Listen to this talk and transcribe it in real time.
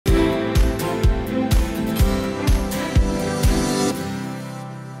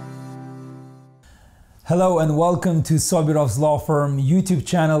Hello and welcome to Sobirovs Law Firm YouTube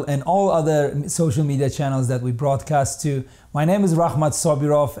channel and all other social media channels that we broadcast to. My name is Rahmat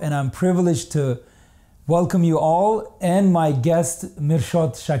Sobirov and I'm privileged to welcome you all and my guest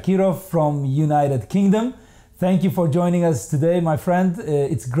Mirshod Shakirov from United Kingdom. Thank you for joining us today, my friend.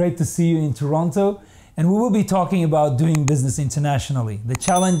 It's great to see you in Toronto, and we will be talking about doing business internationally, the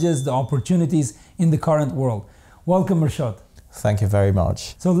challenges, the opportunities in the current world. Welcome, Mirshod. Thank you very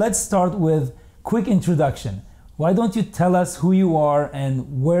much. So let's start with quick introduction. Why don't you tell us who you are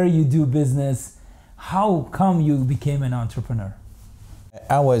and where you do business? How come you became an entrepreneur?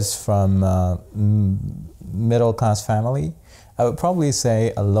 I was from a middle class family. I would probably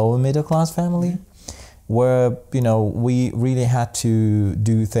say a lower middle class family, where we really had to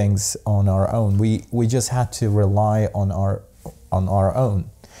do things on our own. We just had to rely on our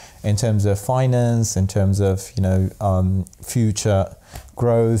own in terms of finance, in terms of future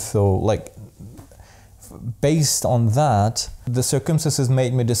growth, or based on that, the circumstances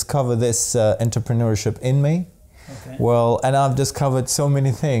made me discover this entrepreneurship in me. Okay. Well, and I've discovered so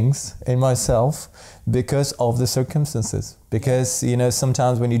many things in myself because of the circumstances. Because,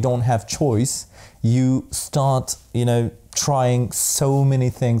 sometimes when you don't have choice, you start, trying so many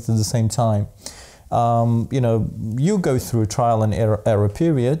things at the same time. You go through a trial and error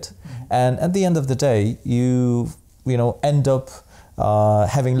period, and at the end of the day, you end up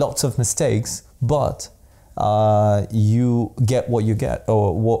having lots of mistakes, but you get what you get,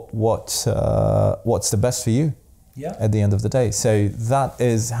 or what's the best for you. Yeah. At the end of the day. So that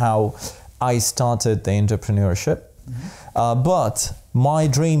is how I started the entrepreneurship. But my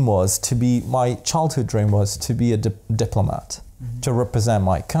childhood dream was to be a diplomat, to represent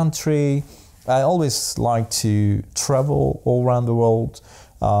my country. I always liked to travel all around the world,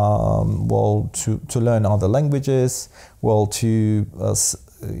 to learn other languages,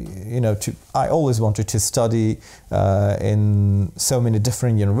 I always wanted to study in so many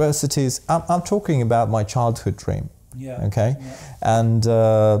different universities. I'm talking about my childhood dream. Yeah. Okay. Yeah. And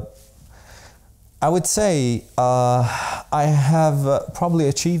I would say I have probably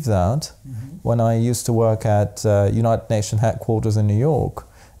achieved that when I used to work at United Nations headquarters in New York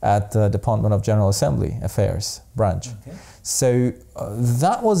at the Department of General Assembly Affairs branch. Okay. So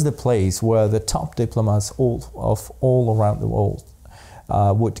that was the place where the top diplomats all around the world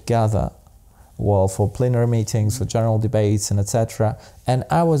would gather, for plenary meetings, for general debates, and etc. And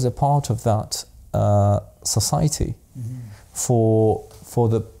I was a part of that society for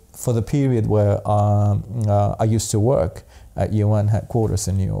the period where I used to work at UN headquarters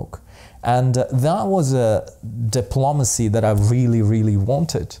in New York, and that was a diplomacy that I really, really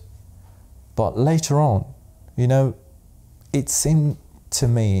wanted. But later on, it seemed to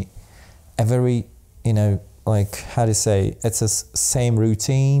me a very, how to say, it's a same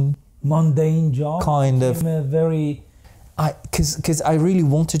routine, Mundane job. kind of. Because I really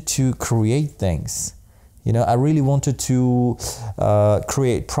wanted to create things. I really wanted to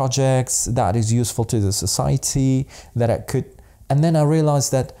create projects that is useful to the society, that I could. And then I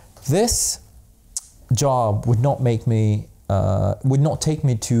realized that this job would not take me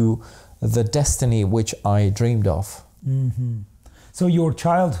to the destiny which I dreamed of. So your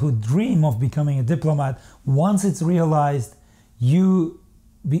childhood dream of becoming a diplomat, once it's realized, you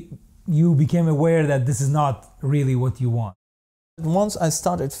became aware that this is not really what you want. Once I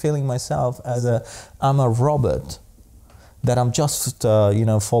started feeling myself as I'm a robot, that I'm just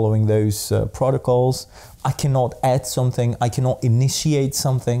following those protocols. I cannot add something, I cannot initiate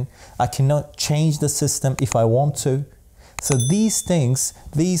something, I cannot change the system if I want to. So these things,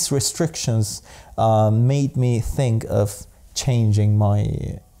 these restrictions made me think of changing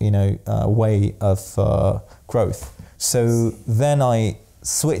my way of growth. So then I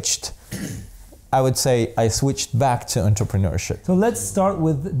switched back to entrepreneurship. So let's start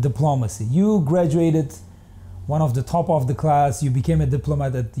with diplomacy. You graduated one of the top of the class, you became a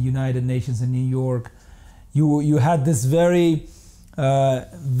diplomat at the United Nations in New York. You had this very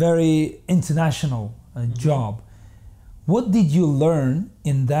international job. What did you learn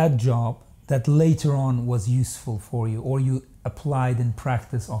in that job that later on was useful for you, or you applied in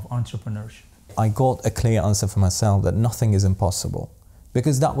practice of entrepreneurship? I got a clear answer for myself that nothing is impossible,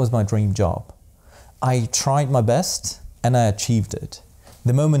 because that was my dream job. I tried my best and I achieved it.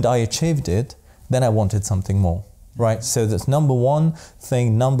 The moment I achieved it, then I wanted something more, right? So that's number one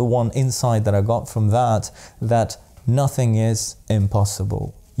insight that I got from that nothing is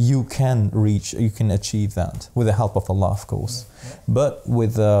impossible. You can achieve that with the help of Allah, of course, but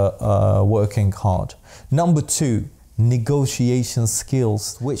with working hard. Number two, negotiation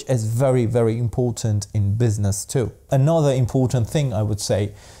skills, which is very, very important in business too. Another important thing I would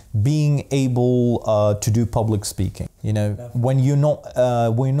say, being able to do public speaking. You know, when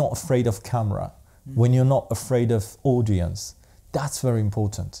we're not afraid of camera, when you're not afraid of audience, that's very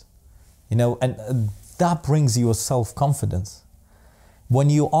important. You know, and that brings you a self-confidence. When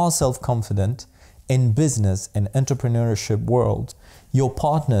you are self-confident in business and entrepreneurship world, your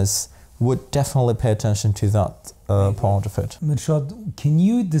partners would definitely pay attention to that part of it. Mirshod, can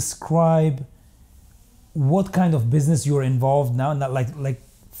you describe what kind of business you're involved now? Not like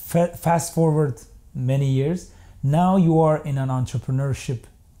fast forward many years. Now you are in an entrepreneurship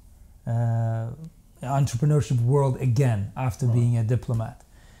world again after being a diplomat.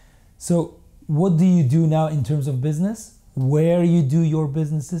 So what do you do now in terms of business? Where you do your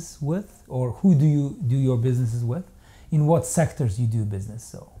businesses with, or who do you do your businesses with? In what sectors you do business?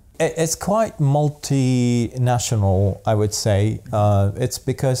 So it's quite multinational, I would say. It's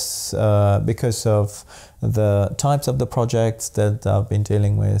because of the types of the projects that I've been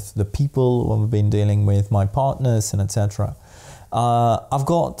dealing with, the people I've been dealing with, my partners, and etc. I've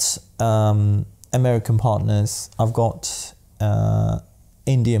got American partners, I've got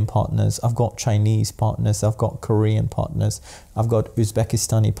Indian partners, I've got Chinese partners, I've got Korean partners, I've got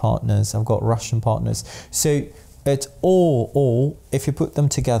Uzbekistani partners, I've got Russian partners. So it's all if you put them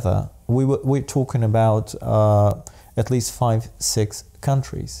together, we're talking about at least 5-6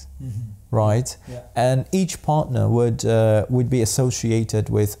 countries, right? Yeah. And each partner would be associated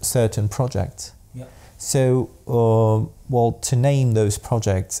with certain projects. Yeah. So, well, to name those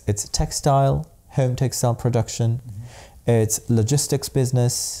projects, it's textile, home textile production, it's logistics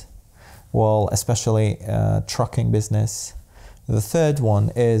business, well, especially trucking business. The third one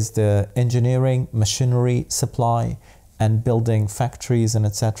is the engineering, machinery, supply, and building factories and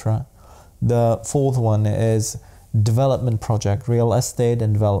etc. The fourth one is development project, real estate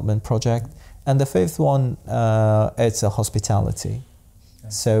and development project. And the fifth one, it's a hospitality. Okay.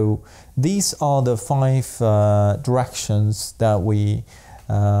 So these are the 5 directions that we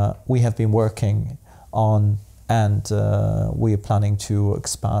have been working on, and we are planning to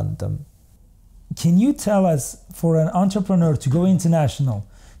expand them. Can you tell us, for an entrepreneur to go international,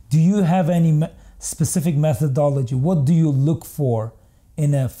 do you have any specific methodology? What do you look for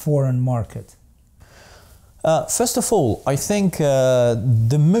in a foreign market? First of all, I think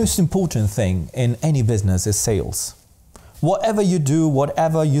the most important thing in any business is sales. Whatever you do,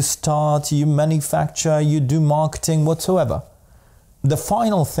 whatever you start, you manufacture, you do marketing, whatsoever. The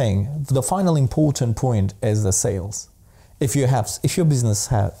final thing, the final important point is the sales. If your business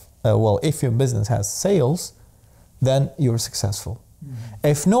has sales, then you're successful.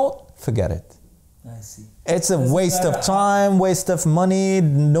 If not, forget it. I see. It's a waste of time, waste of money.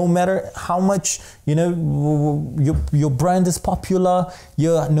 No matter how much your brand is popular,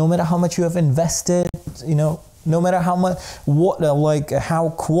 no matter how much you have invested, no matter how much how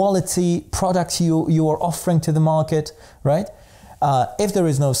quality product you are offering to the market, right? If there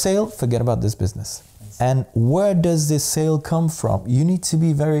is no sale, forget about this business. And where does this sale come from? You need to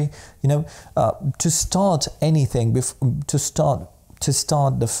be very, to start anything, to start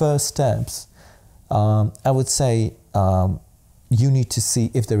the first steps, I would say you need to see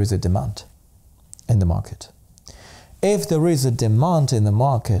if there is a demand in the market. If there is a demand in the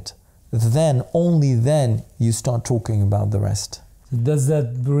market, then only then you start talking about the rest. Does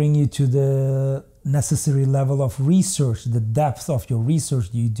that bring you to the necessary level of research, the depth of your research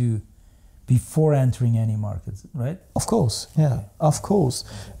you do before entering any markets, right? Of course, yeah, okay. Of course.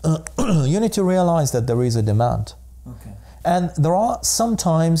 You need to realize that there is a demand. Okay. And there are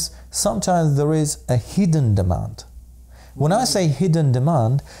sometimes there is a hidden demand. When I say hidden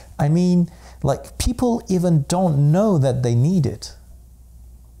demand, I mean like people even don't know that they need it.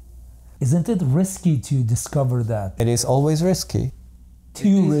 Isn't it risky to discover that? It is always risky.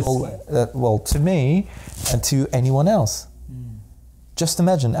 Too risky. Well, to me and to anyone else. Just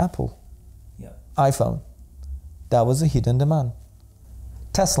imagine Apple, iPhone. That was a hidden demand.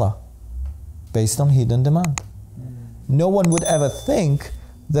 Tesla, based on hidden demand. No one would ever think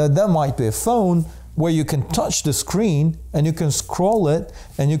that there might be a phone where you can touch the screen and you can scroll it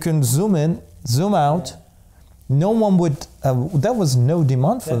and you can zoom in, zoom out. No one would, there was no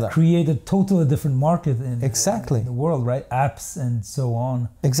demand for that. Created totally different market in, exactly. In the world, right? Apps and so on.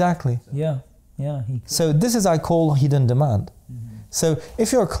 Exactly. Yeah. So this is, I call hidden demand. So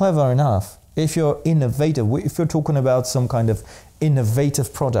if you're clever enough, if you're innovative, if you're talking about some kind of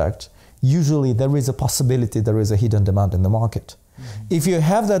innovative product, usually there is a possibility there is a hidden demand in the market. If you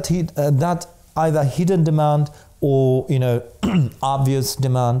have that either hidden demand or obvious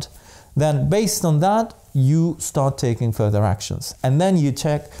demand, then based on that you start taking further actions, and then you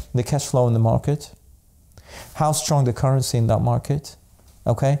check the cash flow in the market, how strong the currency in that market,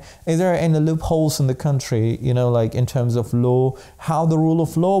 Okay, is there any loopholes in the country, you know, like in terms of law, how the rule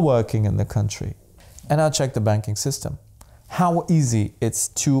of law working in the country? And I check the banking system. How easy it's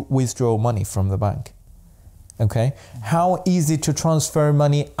to withdraw money from the bank. Okay, how easy to transfer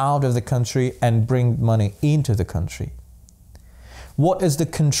money out of the country and bring money into the country. What is the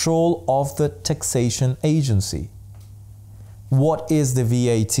control of the taxation agency? What is the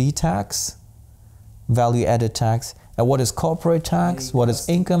VAT tax, value added tax? And what is corporate tax? What is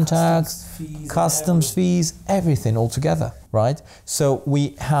income tax? Customs fees, everything all together, right? So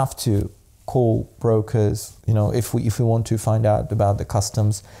we have to call brokers, you know, if we want to find out about the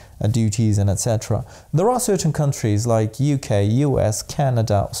customs duties and etc. There are certain countries like UK, US,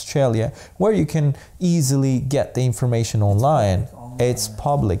 Canada, Australia, where you can easily get the information online. It's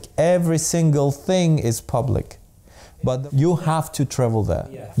public. Every single thing is public. But you have to travel there.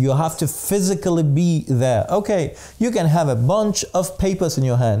 You have to physically be there. Okay, you can have a bunch of papers in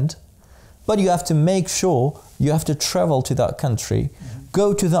your hand, but you have to make sure you have to travel to that country,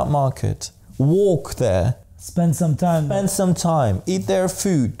 go to that market, walk there. Spend some time. Spend some time, eat their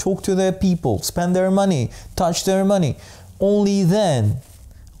food, talk to their people, spend their money, touch their money. Only then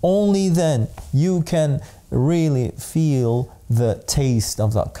you can really feel the taste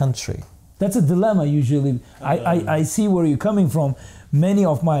of that country. That's a dilemma usually. I see where you're coming from. Many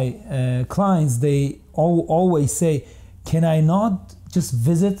of my clients, they always say, can I not just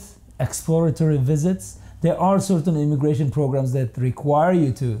visit, exploratory visits? There are certain immigration programs that require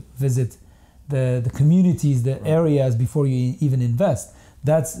you to visit the communities, the areas before you even invest.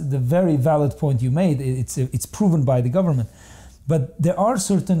 That's the very valid point you made. It's proven by the government. But there are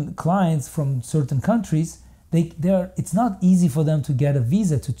certain clients from certain countries, it's not easy for them to get a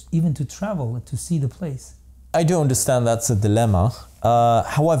visa even to travel, to see the place. I do understand that's a dilemma.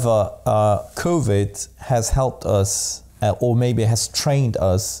 However, COVID has helped us, or maybe has trained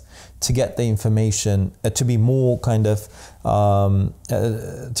us to get the information, to be more kind of,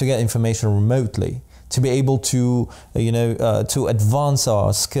 to get information remotely, to be able to, to advance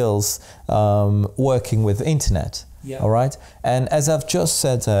our skills working with the internet. Yeah. All right. And as I've just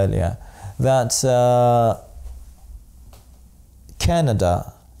said earlier, that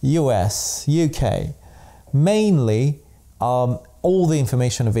Canada, US, UK, mainly all the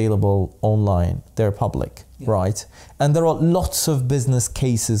information available online, they're public, right? And there are lots of business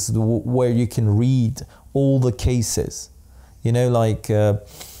cases where you can read all the cases, you know, like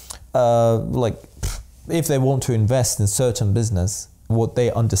if they want to invest in certain business, what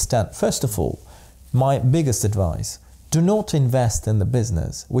they understand. First of all, my biggest advice, do not invest in the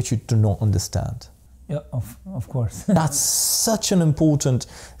business which you do not understand. Yeah, of course. That's such an important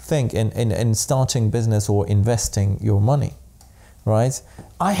thing in starting business or investing your money, right?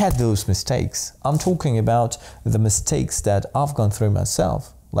 I had those mistakes. I'm talking about the mistakes that I've gone through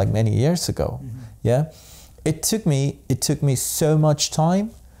myself, like many years ago. Yeah, it took me so much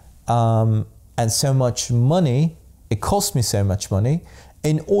time and so much money. It cost me so much money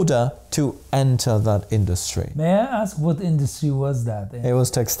in order to enter that industry. May I ask what industry was that? It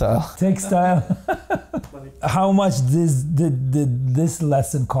was textile. Textile. How much did this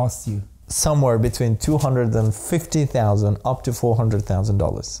lesson cost you? Somewhere between $250,000 up to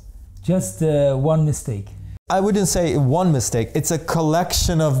 $400,000. Just one mistake. I wouldn't say one mistake. It's a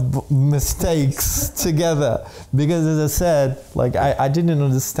collection of mistakes together. Because as I said, like I didn't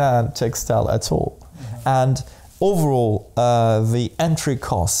understand textile at all. And overall, the entry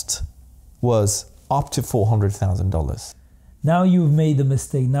cost was up to $400,000. Now you've made the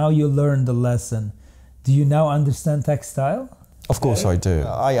mistake. Now you learned the lesson. Do you now understand textile? Of course I do.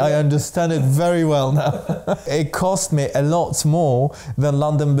 I understand it very well now. It cost me a lot more than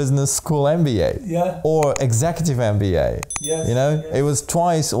London Business School MBA or Executive MBA. Yes, you know, it was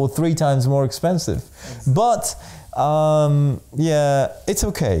twice or 3 times more expensive. But yeah, it's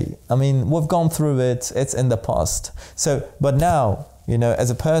okay. I mean, we've gone through it. It's in the past. So, but now, you know, as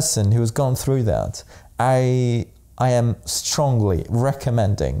a person who has gone through that, I am strongly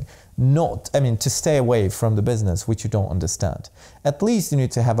recommending to stay away from the business which you don't understand. At least you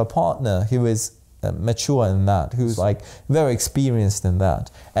need to have a partner who is mature in that, who's like very experienced in that.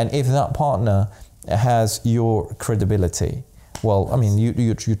 And if that partner has your credibility, well, I mean,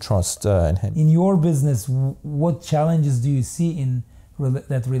 you trust in him. In your business, what challenges do you see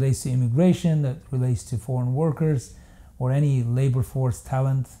that relates to immigration, that relates to foreign workers, or any labor force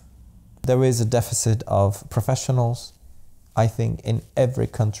talent? There is a deficit of professionals, I think, in every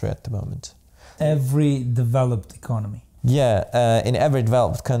country at the moment. Every developed economy. Yeah, in every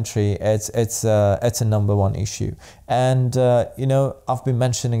developed country, it's a number one issue. And you know, I've been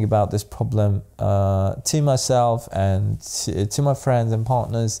mentioning about this problem to myself and to my friends and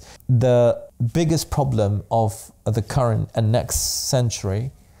partners. The biggest problem of the current and next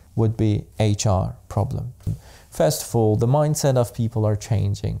century would be HR problem. First of all, the mindset of people are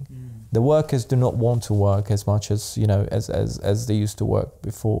changing. The workers do not want to work as much as, you know, as they used to work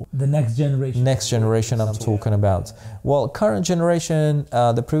before. The next generation. Next generation I'm talking about. Well, current generation,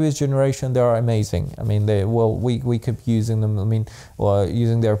 the previous generation, they are amazing. I mean, we keep using them. I mean,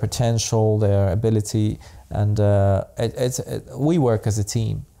 using their potential, their ability, and we work as a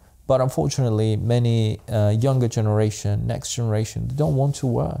team. But unfortunately, many younger generation, next generation, they don't want to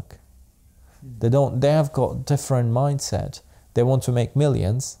work. They have got different mindset. They want to make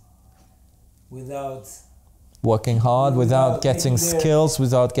millions. Without working hard, without getting skills,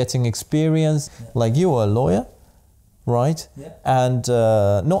 without getting experience. Yeah. Like you are a lawyer, right? Yeah. And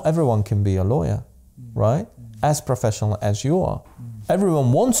not everyone can be a lawyer, right? As professional as you are.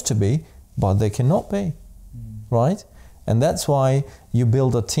 Everyone wants to be, but they cannot be, right? And that's why you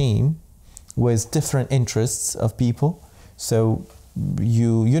build a team with different interests of people. So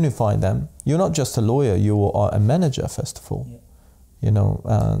you unify them. You're not just a lawyer, you are a manager, first of all. Yeah. You know,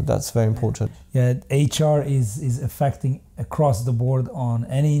 that's very important. Yeah, HR is affecting across the board on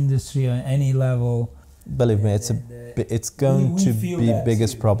any industry, on any level. Believe me, it's going to be the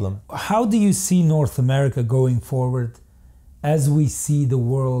biggest problem. How do you see North America going forward as we see the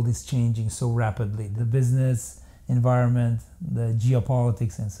world is changing so rapidly? The business environment, the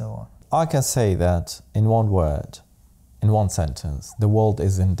geopolitics and so on. I can say that in one word, in one sentence, the world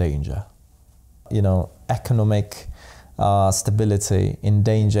is in danger. You know, economic stability in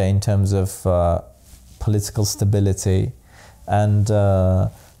danger in terms of political stability, and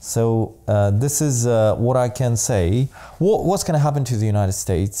so this is what I can say. What's going to happen to the United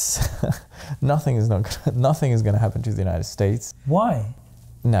States? Nothing is going to happen to the United States. Why?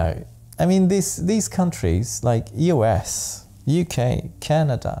 No, I mean these countries like US, UK,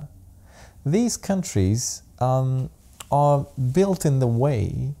 Canada, these countries are built in the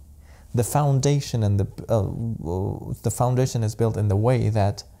way. The foundation and the foundation is built in the way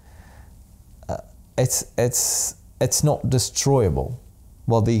that it's not destroyable.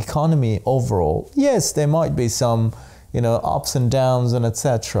 Well, the economy overall, yes, there might be some, you know, ups and downs and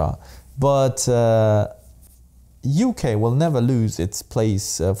etc. But UK will never lose its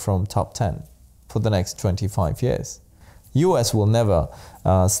place from top 10 for the next 25 years. US will never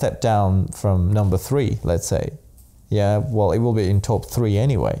step down from number 3, let's say. Yeah, well, it will be in top 3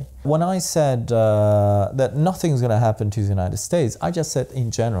 anyway. When I said that nothing's going to happen to the United States, I just said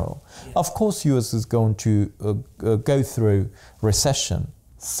in general. Yeah. Of course, US is going to go through recession.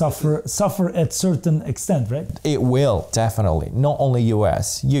 Suffer at certain extent, right? It will, definitely. Not only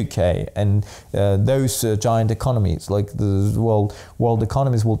US, UK, and those giant economies, like the world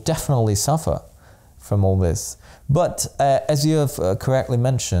economies will definitely suffer from all this. But as you have correctly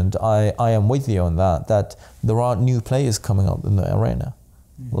mentioned, I am with you on that there are new players coming up in the arena.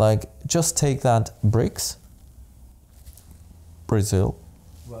 Like, just take that BRICS, Brazil,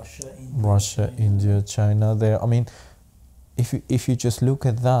 Russia, India, China. There, I mean, if you just look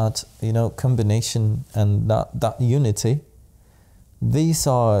at that, you know, combination and that unity, these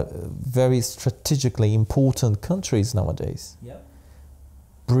are very strategically important countries nowadays. Yep.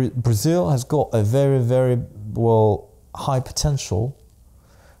 Brazil has got a very, very high potential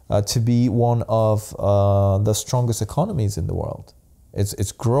to be one of the strongest economies in the world.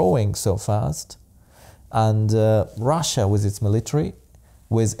 It's growing so fast, and Russia with its military,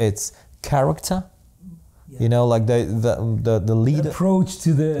 with its character, you know, like the leader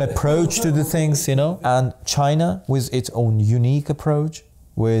approach to the things, you know, and China with its own unique approach,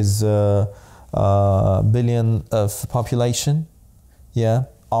 with billion of population,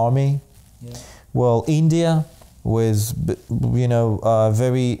 army. Well, India with, you know,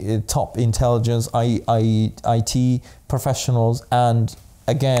 very top intelligence, IT professionals, and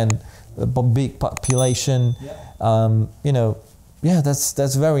again, a big population. You know,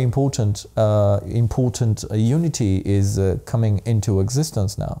 that's very important. Unity is coming into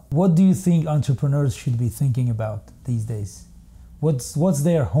existence now. What do you think entrepreneurs should be thinking about these days? What's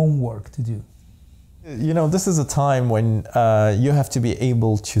their homework to do? You know, this is a time when you have to be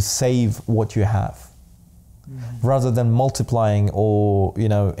able to save what you have, rather than multiplying or, you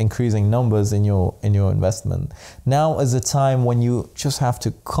know, increasing numbers in your investment. Now is a time when you just have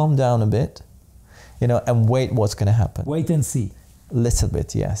to calm down a bit, you know, and wait what's going to happen. Wait and see. Little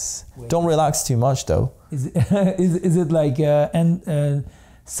bit, yes. Don't relax too much, though. Is it like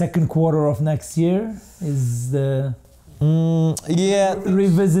second quarter of next year is the Yeah.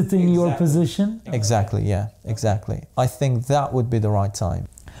 Revisiting your position? Exactly, yeah, exactly. I think that would be the right time.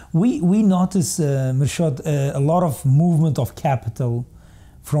 We notice, Mirshod, a lot of movement of capital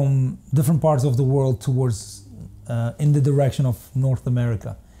from different parts of the world towards, in the direction of North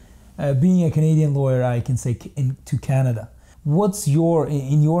America. Being a Canadian lawyer, I can say to Canada. What's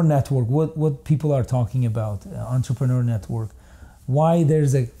in your network, what people are talking about, entrepreneur network, why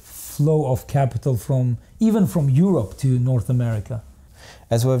there's a flow of capital even from Europe to North America?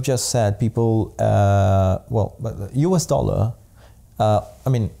 As we've just said, people, US dollar,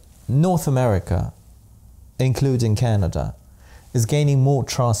 North America, including Canada, is gaining more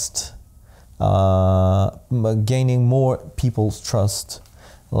trust, gaining more people's trust.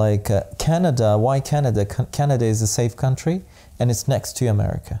 Like Canada, why Canada? Canada is a safe country and it's next to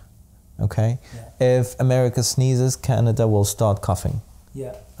America, okay? Yeah. If America sneezes, Canada will start coughing.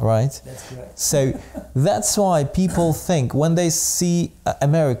 Yeah. Right? That's correct. So that's why people think when they see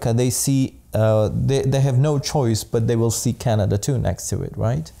America, they see, they have no choice, but they will see Canada too next to it,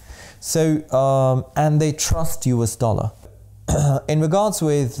 right? So, and they trust US dollar. In regards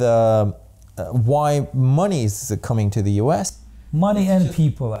with why money is coming to the US, money and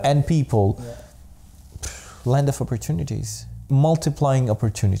people. And people, land of opportunities, multiplying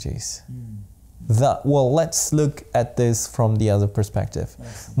opportunities. Let's look at this from the other perspective.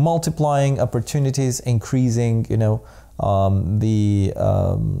 Multiplying opportunities, increasing, the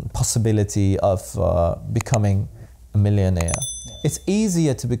possibility of becoming a millionaire. It's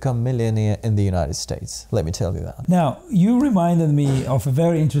easier to become millionaire in the United States, let me tell you that. Now, you reminded me of a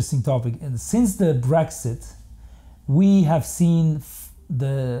very interesting topic. And since the Brexit, we have seen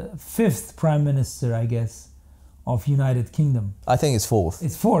the 5th Prime Minister, I guess, of United Kingdom. I think it's 4th.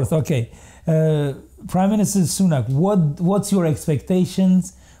 It's 4th, okay. Prime Minister Sunak, what's your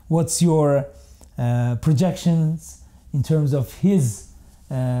expectations? What's your projections in terms of his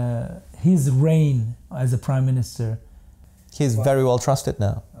reign as a Prime Minister? He's very well trusted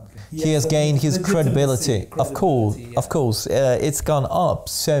now. Okay. He has gained his credibility. Of course. It's gone up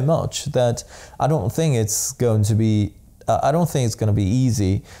so much that I don't think it's going to be. I don't think it's going to be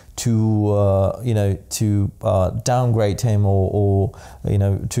easy to downgrade him or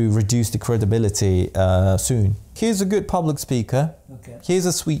to reduce the credibility soon. He's a good public speaker. Okay. He's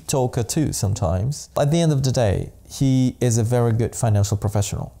a sweet talker too sometimes. At the end of the day, he is a very good financial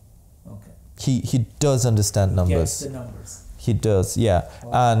professional. He does understand numbers. Gets the numbers. He does, yeah.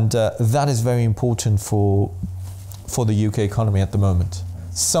 Wow. And that is very important for the UK economy at the moment.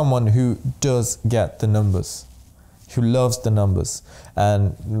 Someone who does get the numbers, who loves the numbers,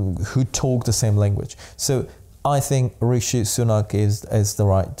 and who talk the same language. So I think Rishi Sunak is the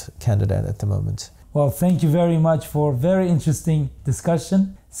right candidate at the moment. Well, thank you very much for very interesting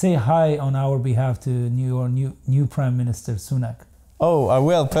discussion. Say hi on our behalf to your new Prime Minister Sunak. Oh, I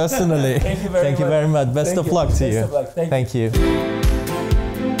will, personally. Thank you very much. Best of luck to you. Best of luck. Thank you.